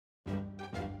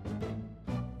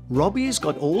Robbie's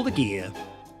got all the gear,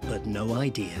 but no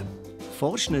idea.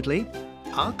 Fortunately,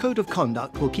 our code of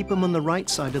conduct will keep him on the right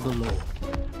side of the law,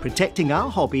 protecting our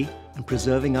hobby and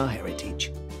preserving our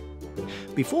heritage.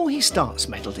 Before he starts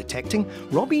metal detecting,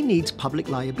 Robbie needs public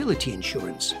liability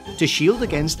insurance to shield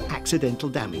against accidental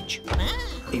damage.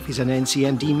 If he's an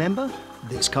NCMD member,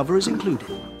 this cover is included.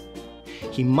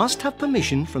 He must have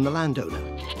permission from the landowner.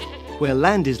 Where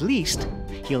land is leased,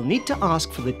 he'll need to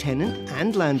ask for the tenant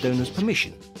and landowner's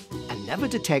permission and never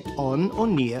detect on or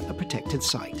near a protected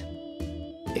site.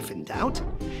 If in doubt,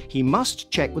 he must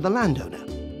check with the landowner.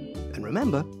 And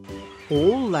remember,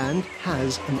 all land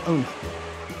has an owner.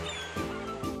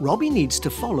 Robbie needs to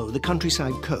follow the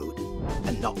countryside code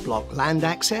and not block land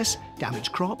access,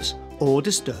 damage crops, or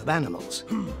disturb animals.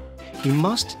 He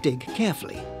must dig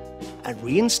carefully and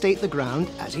reinstate the ground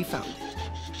as he found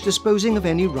it, disposing of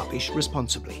any rubbish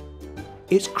responsibly.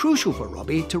 It's crucial for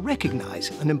Robbie to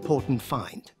recognise an important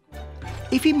find.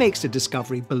 If he makes a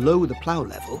discovery below the plough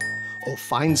level or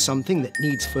finds something that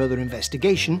needs further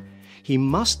investigation, he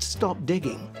must stop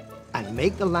digging and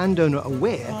make the landowner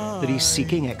aware that he's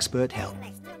seeking expert help.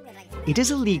 It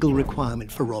is a legal requirement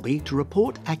for Robbie to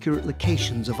report accurate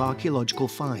locations of archaeological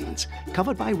finds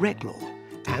covered by REC law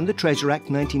and the Treasure Act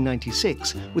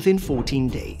 1996 within 14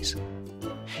 days.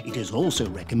 It is also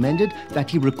recommended that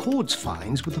he records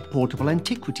finds with the Portable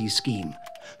Antiquities Scheme,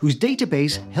 whose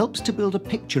database helps to build a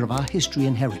picture of our history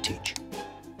and heritage.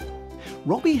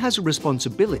 Robbie has a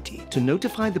responsibility to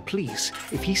notify the police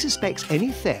if he suspects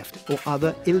any theft or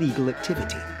other illegal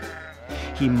activity.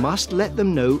 He must let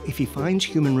them know if he finds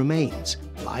human remains,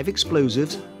 live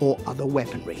explosives, or other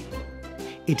weaponry.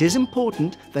 It is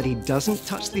important that he doesn't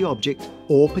touch the object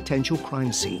or potential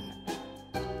crime scene.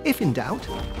 If in doubt,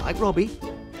 like Robbie,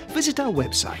 visit our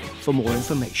website for more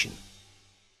information.